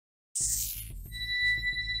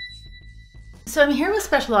So I'm here with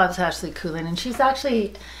Special Ops Ashley Coolen, and she's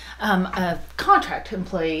actually a contract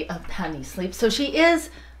employee of Pam Nease Sleep. So she is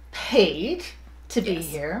paid to be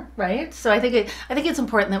here, right? So I think it's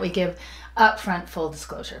important that we give upfront full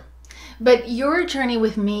disclosure. But your journey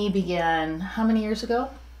with me began how many years ago?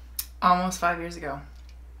 Almost 5 years ago.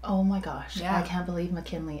 Oh my gosh. Yeah. I can't believe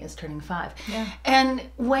McKinley is turning 5. Yeah. And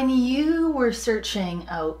when you were searching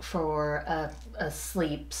out for a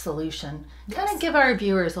sleep solution, kind of give our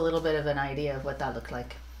viewers a little bit of an idea of what that looked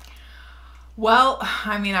like. Well,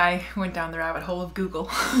 I mean, I went down the rabbit hole of Google,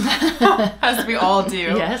 as we all do.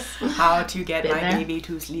 Yes. How to get my baby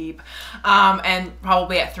to sleep. And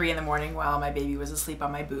probably at 3 in the morning while my baby was asleep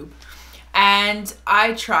on my boob. And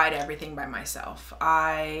I tried everything by myself.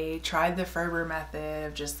 I tried the Ferber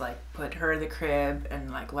method, just like put her in the crib and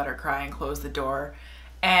like let her cry and close the door.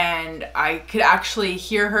 And I could actually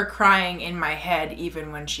hear her crying in my head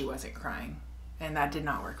even when she wasn't crying. And that did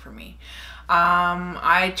not work for me.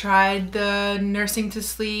 I tried the nursing to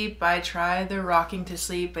sleep. I tried the rocking to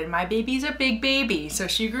sleep. And my baby's a big baby. So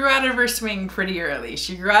she grew out of her swing pretty early.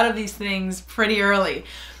 She grew out of these things pretty early.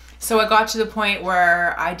 So it got to the point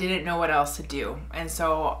where I didn't know what else to do. And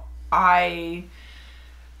so I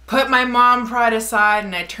put my mom pride aside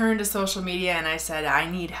and I turned to social media and I said, I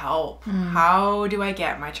need help. How do I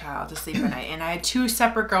get my child to sleep at night? And I had 2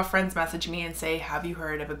 separate girlfriends message me and say, have you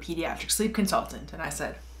heard of a pediatric sleep consultant? And I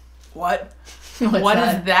said, what? What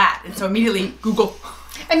is that? And so immediately Google.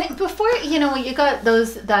 And before, you got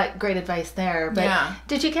that great advice there, but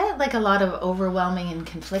did you get like a lot of overwhelming and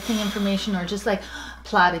conflicting information, or just like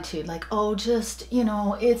platitude, like, oh, just,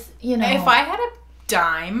 it's, If I had a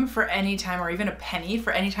dime for any time, or even a penny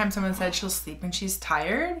for any time someone said she'll sleep when she's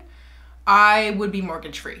tired, I would be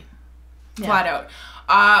mortgage free. Flat out.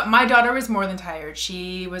 My daughter was more than tired.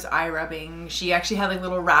 She was eye rubbing. She actually had like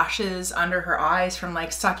little rashes under her eyes from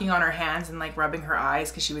like sucking on her hands and like rubbing her eyes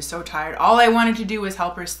because she was so tired. All I wanted to do was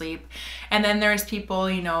help her sleep. And then there's people,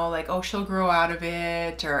 like, oh, she'll grow out of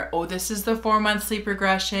it, or, oh, this is the 4-month sleep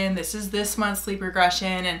regression. This is this month's sleep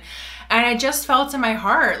regression. And I just felt in my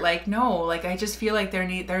heart, like, no, like, I just feel like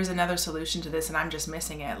there's another solution to this and I'm just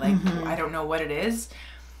missing it. Like, I don't know what it is.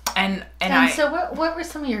 And so what were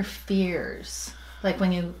some of your fears? Like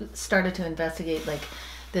when you started to investigate like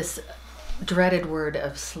this dreaded word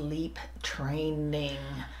of sleep training.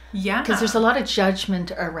 Yeah. Because there's a lot of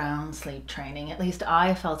judgment around sleep training. At least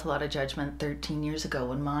I felt a lot of judgment 13 years ago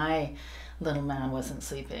when my little man wasn't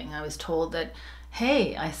sleeping. I was told that,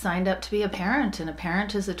 hey, I signed up to be a parent, and a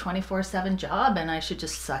parent is a 24/7 job, and I should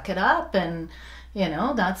just suck it up, and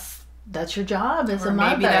that's your job as a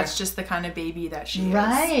mother. Maybe that's just the kind of baby that she is.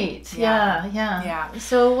 Right. Yeah.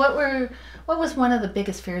 So what was one of the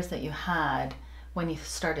biggest fears that you had when you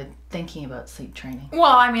started thinking about sleep training? Well,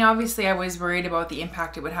 I mean, obviously I was worried about the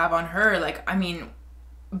impact it would have on her. Like, I mean,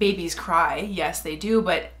 babies cry. Yes, they do.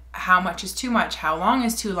 But how much is too much? How long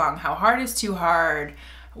is too long? How hard is too hard?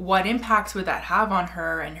 What impacts would that have on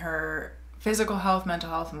her and her physical health, mental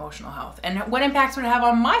health, emotional health? And what impacts would it have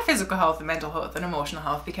on my physical health and mental health and emotional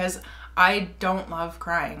health? Because I don't love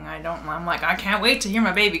crying. I'm like, I can't wait to hear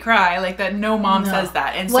my baby cry. Like that, no mom says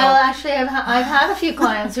that. And well, actually, I've had a few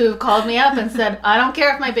clients who have called me up and said, I don't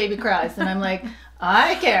care if my baby cries. And I'm like,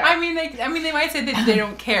 I care. I mean, they might say that they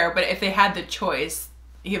don't care, but if they had the choice,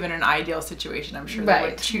 given an ideal situation, I'm sure they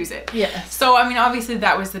would choose it. Yes. So, I mean, obviously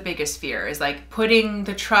that was the biggest fear, is like putting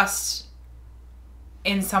the trust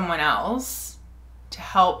in someone else to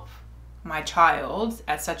help my child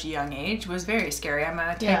at such a young age was very scary. I'm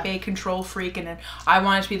a type A control freak, and I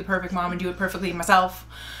wanted to be the perfect mom and do it perfectly myself,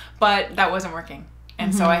 but that wasn't working.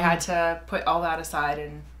 And so I had to put all that aside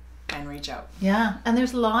and reach out. Yeah. And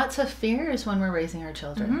there's lots of fears when we're raising our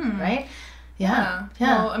children, right? Yeah.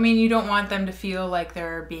 Well, I mean, you don't want them to feel like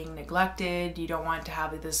they're being neglected. You don't want to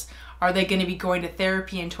have this, are they going to be going to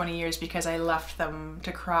therapy in 20 years because I left them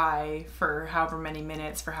to cry for however many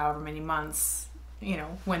minutes, for however many months,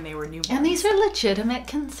 when they were newborns. And these are legitimate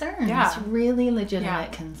concerns. Really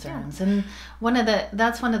legitimate concerns. And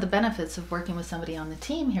that's one of the benefits of working with somebody on the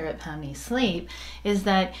team here at Pam Nease Sleep, is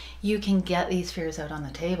that you can get these fears out on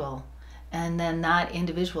the table, and then that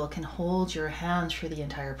individual can hold your hand through the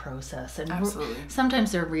entire process. And absolutely.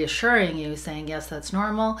 Sometimes they're reassuring you, saying, yes, that's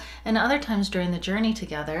normal. And other times during the journey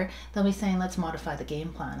together, they'll be saying, let's modify the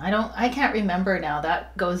game plan. I can't remember now.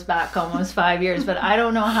 That goes back almost 5 years, but I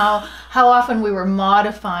don't know how often we were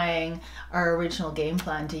modifying our original game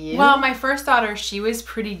plan. Do you? Well, my first daughter, she was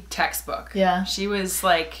pretty textbook. Yeah. She was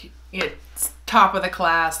like, top of the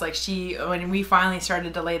class. Like when we finally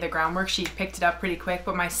started to lay the groundwork, she picked it up pretty quick.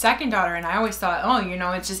 But my second daughter, and I always thought, oh, you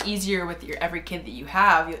know, it's just easier with every kid that you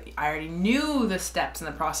have. I already knew the steps in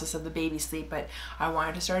the process of the baby sleep, but I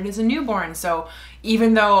wanted to start as a newborn. So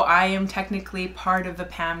even though I am technically part of the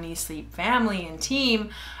Pam Nease Sleep family and team,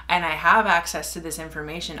 and I have access to this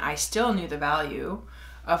information, I still knew the value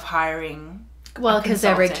of hiring. Well, because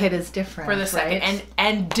every kid is different for the second, right?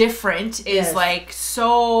 and different is like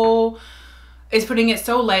so. Is putting it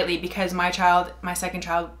so lightly, because my second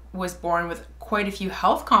child was born with quite a few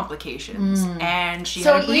health complications, and she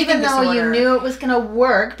had a breathing disorder. So even though you knew it was going to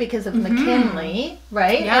work because of McKinley,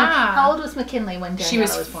 right? Yeah. And how old was McKinley when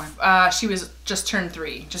Daniela was born? She was just turning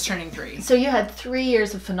 3. So you had 3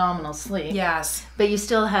 years of phenomenal sleep. Yes. But you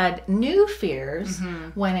still had new fears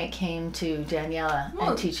when it came to Daniela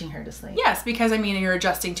and teaching her to sleep. Yes, because I mean, you're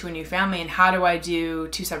adjusting to a new family, and how do I do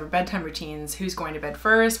 2 separate bedtime routines? Who's going to bed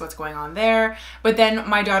first? What's going on there? But then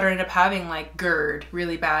my daughter ended up having like GERD,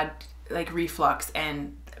 really bad like reflux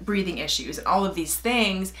and breathing issues and all of these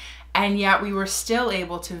things, and yet we were still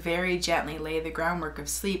able to very gently lay the groundwork of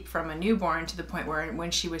sleep from a newborn to the point where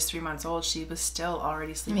when she was 3 months old, she was still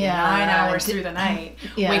already sleeping 9 hours through the night,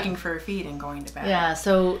 waking for her feed and going to bed. Yeah,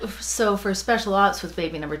 so for special ops with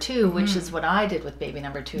baby number 2, which is what I did with baby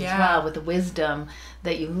number 2 as well, with the wisdom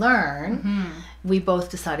that you learn, we both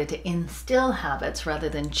decided to instill habits rather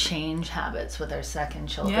than change habits with our second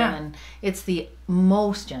children. And it's the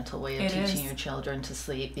most gentle way of teaching your children to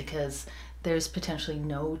sleep, because there's potentially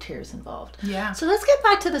no tears involved. Yeah. So let's get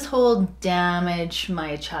back to this whole damage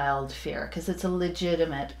my child fear, because it's a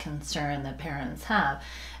legitimate concern that parents have.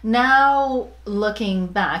 Now, looking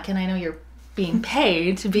back, and I know you're being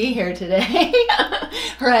paid to be here today,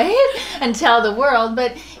 right? And tell the world,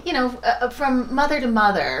 but you know, from mother to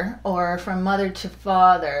mother, or from mother to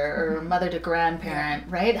father, or mother to grandparent,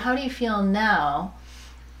 right? How do you feel now?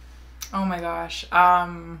 Oh my gosh.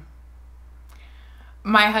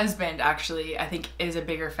 My husband actually, I think, is a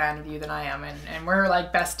bigger fan of you than I am, and we're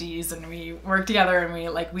like besties, and we work together, and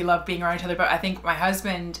we love being around each other. But I think my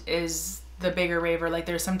husband is the bigger raver. Like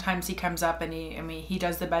there's sometimes he comes up and he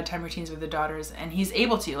does the bedtime routines with the daughters, and he's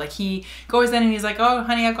able to, like, he goes in and he's like, oh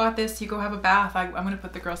honey, I got this, you go have a bath, I'm gonna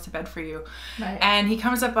put the girls to bed for you. Right. And he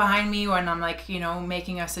comes up behind me when I'm like, you know,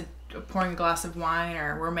 making us pouring a glass of wine,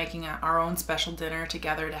 or we're making our own special dinner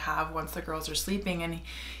together to have once the girls are sleeping, and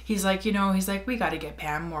he's like, you know, we got to get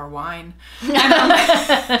Pam more wine. And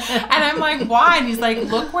I'm like, why? And he's like,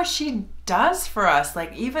 look what she does for us.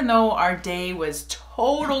 Like, even though our day was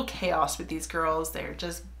total chaos with these girls, they're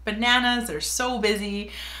just bananas, they're so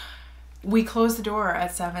busy, we close the door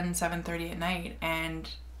at 7:30 at night, and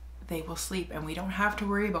they will sleep, and we don't have to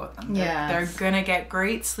worry about them. They're gonna get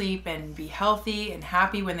great sleep and be healthy and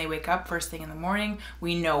happy when they wake up first thing in the morning.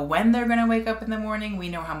 We know when they're gonna wake up in the morning. We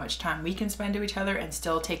know how much time we can spend to each other and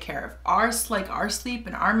still take care of our sleep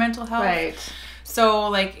and our mental health. Right. So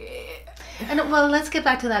like, and well, let's get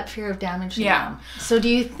back to that fear of damage. Yeah. So do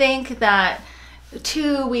you think that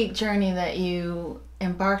 2-week journey that you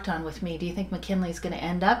embarked on with me, do you think McKinley's going to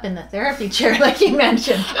end up in the therapy chair like you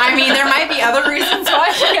mentioned? I mean, there might be other reasons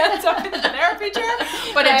why she ends up in the therapy chair,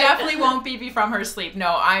 but it definitely won't be from her sleep.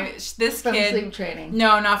 No, from sleep training.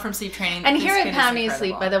 No, not from sleep training. And here at Pam Nease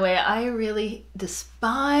Sleep, by the way, I really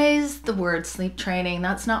despise the word sleep training.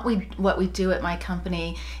 That's not what we do at my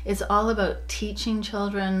company. It's all about teaching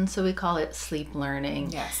children, so we call it sleep learning.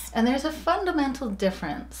 Yes. And there's a fundamental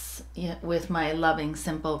difference with my loving,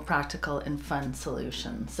 simple, practical, and fun solution.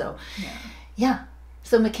 So, yeah.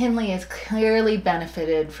 So McKinley has clearly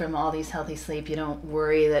benefited from all these healthy sleep. You don't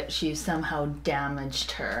worry that she somehow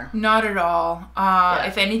damaged her. Not at all.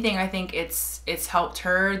 If anything, I think it's helped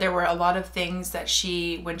her. There were a lot of things that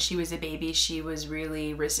when she was a baby, she was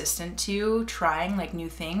really resistant to trying, like new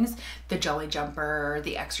things. The Jolly Jumper,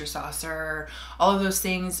 the Extra Saucer, all of those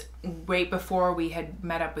things. Right before we had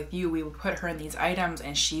met up with you, we would put her in these items,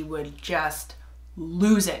 and she would just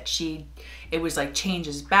lose it. It was like, change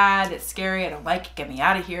is bad, it's scary, I don't like it, get me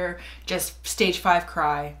out of here. Just stage 5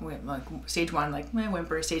 cry. Like stage 1, like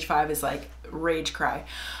whimper. Stage 5 is like rage cry.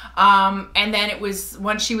 And then it was,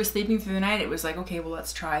 once she was sleeping through the night, it was like, okay, well,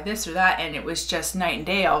 let's try this or that. And it was just night and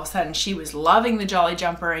day. All of a sudden she was loving the Jolly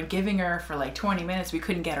Jumper and giving her for like 20 minutes. We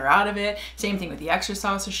couldn't get her out of it. Same thing with the Extra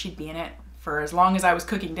Saucer. She'd be in it for as long as I was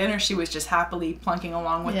cooking dinner. She was just happily plunking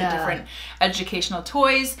along with the different educational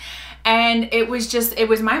toys. And it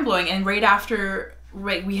was mind-blowing. And right after,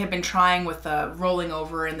 we had been trying with the rolling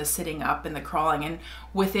over and the sitting up and the crawling, and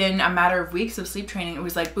within a matter of weeks of sleep training, it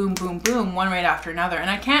was like boom, boom, boom, one right after another. And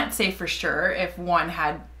I can't say for sure if one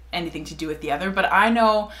had anything to do with the other, but I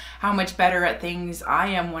know how much better at things I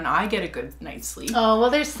am when I get a good night's sleep. Oh, well,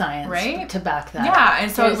 there's science to back that up.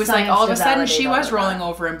 And so it was like all of a sudden she was rolling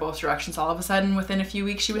over in both directions. All of a sudden, within a few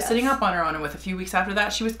weeks, she was sitting up on her own, and with a few weeks after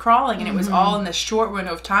that, she was crawling, and it was all in this short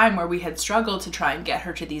window of time where we had struggled to try and get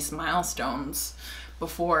her to these milestones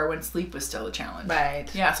before, when sleep was still a challenge. Right.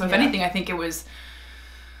 Yeah, so if anything, I think it was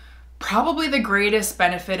probably the greatest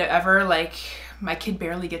benefit ever. Like, my kid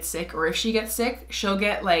barely gets sick, or if she gets sick, she'll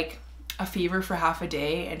get like a fever for half a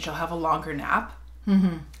day and she'll have a longer nap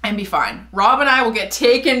and be fine. Rob and I will get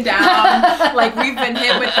taken down like we've been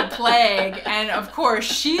hit with the plague, and of course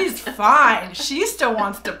she's fine. She still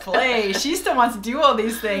wants to play. She still wants to do all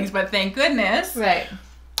these things, but thank goodness. Right.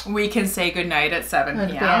 We can say goodnight at 7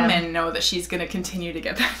 p.m. and know that she's going to continue to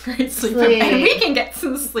get that great sleep. And we can get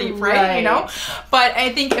some sleep, right? You know? But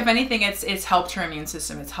I think, if anything, it's helped her immune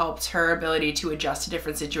system. It's helped her ability to adjust to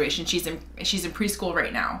different situations. She's in preschool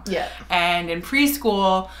right now. Yeah. And in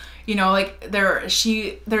preschool, you know, like,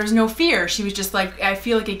 there's no fear. She was just like, I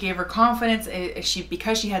feel like it gave her confidence.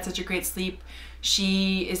 Because she had such a great sleep,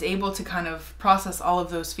 she is able to kind of process all of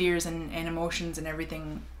those fears and emotions and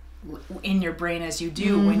everything in your brain as you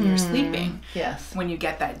do when you're sleeping. Yes. When you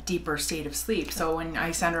get that deeper state of sleep. So when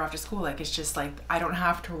I send her off to school, like, it's just like, I don't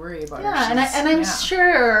have to worry about her. Yeah, and I'm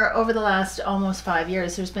sure over the last almost 5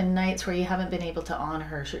 years, there's been nights where you haven't been able to honor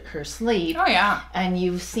her sleep. Oh, yeah. And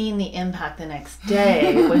you've seen the impact the next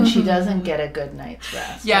day when she doesn't get a good night's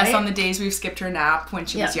rest. Yes, right? On the days we've skipped her nap when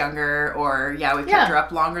she was younger, or we've kept her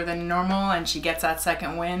up longer than normal, and she gets that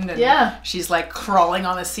second wind, and she's like crawling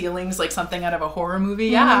on the ceilings like something out of a horror movie.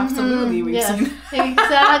 Yeah, absolutely. We've seen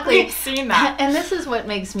exactly. We've seen that. And this is what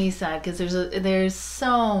makes me sad, because there's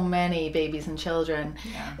so many babies and children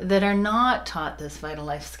that are not taught this vital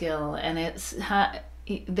life skill, and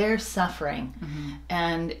they're suffering.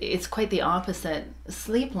 And it's quite the opposite.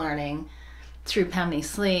 Sleep learning through Pam Nease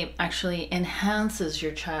Sleep actually enhances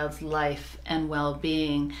your child's life and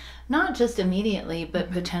well-being, not just immediately,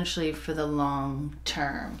 but potentially for the long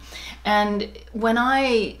term. And when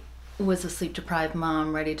I was a sleep-deprived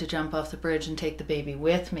mom ready to jump off the bridge and take the baby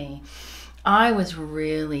with me, I was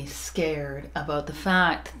really scared about the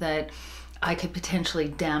fact that I could potentially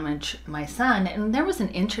damage my son. And there was an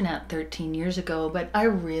internet 13 years ago, but I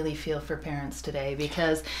really feel for parents today,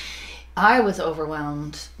 because I was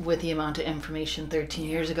overwhelmed with the amount of information 13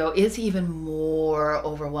 years ago. It's even more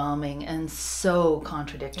overwhelming and so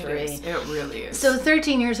contradictory. It really is. So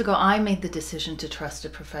 13 years ago, I made the decision to trust a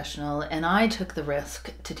professional, and I took the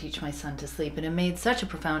risk to teach my son to sleep, and it made such a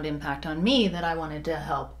profound impact on me that I wanted to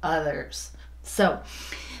help others. So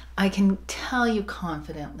I can tell you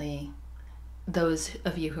confidently, those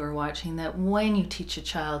of you who are watching, that when you teach a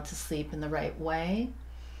child to sleep in the right way,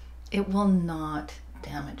 it will not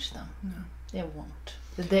damage them. No, it won't.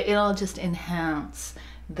 It'll just enhance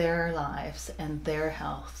their lives and their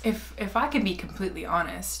health. If I can be completely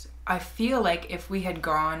honest, I feel like if we had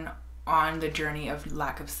gone on the journey of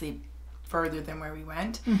lack of sleep further than where we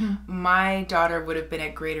went, my daughter would have been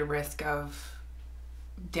at greater risk of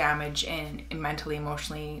damage in mentally,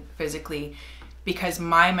 emotionally, physically, because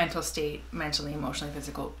my mental state, mentally, emotionally,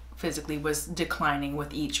 physically, was declining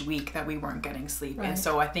with each week that we weren't getting sleep. Right. And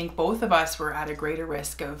so I think both of us were at a greater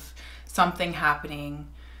risk of something happening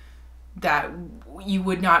that you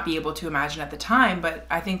would not be able to imagine at the time, but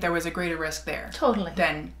I think there was a greater risk there. Totally.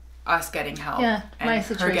 Than us getting help. Yeah, and my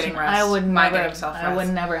situation. Her getting rest, I would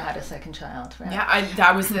never had a second child. Right? Yeah,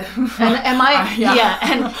 that was the.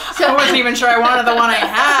 and so I wasn't even sure I wanted the one I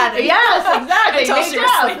had. Yes, exactly. Until she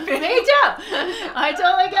was sleeping. Me too. I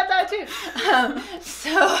totally get that too.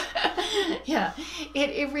 So, yeah,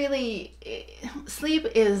 it really sleep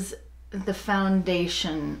is the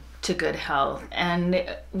foundation to good health, and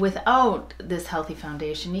without this healthy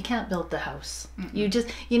foundation, you can't build the house. You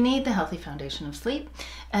need the healthy foundation of sleep,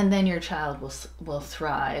 and then your child will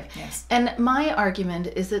thrive. Yes. And my argument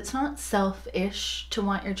is, it's not selfish to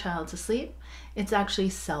want your child to sleep. It's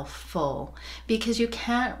actually self-full, because you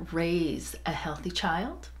can't raise a healthy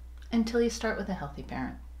child until you start with a healthy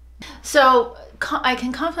parent. So I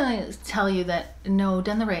can confidently tell you that, no,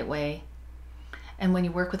 done the right way, and when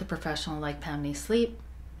you work with a professional like Pam Nease Sleep,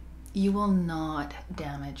 you will not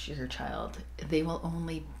damage your child. They will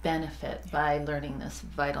only benefit by learning this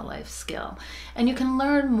vital life skill. And you can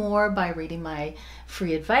learn more by reading my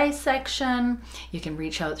free advice section. You can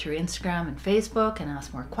reach out through Instagram and Facebook and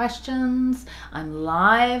ask more questions. I'm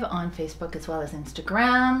live on Facebook as well as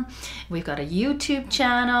Instagram. We've got a YouTube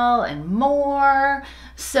channel and more.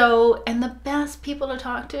 And the best people to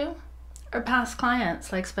talk to are past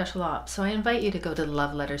clients like Special Ops. So I invite you to go to the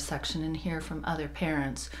love letters section and hear from other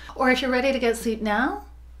parents. Or if you're ready to get sleep now,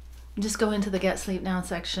 Just go into the Get Sleep Now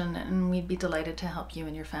section and we'd be delighted to help you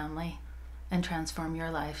and your family and transform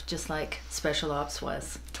your life just like Special Ops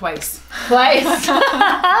was. Twice.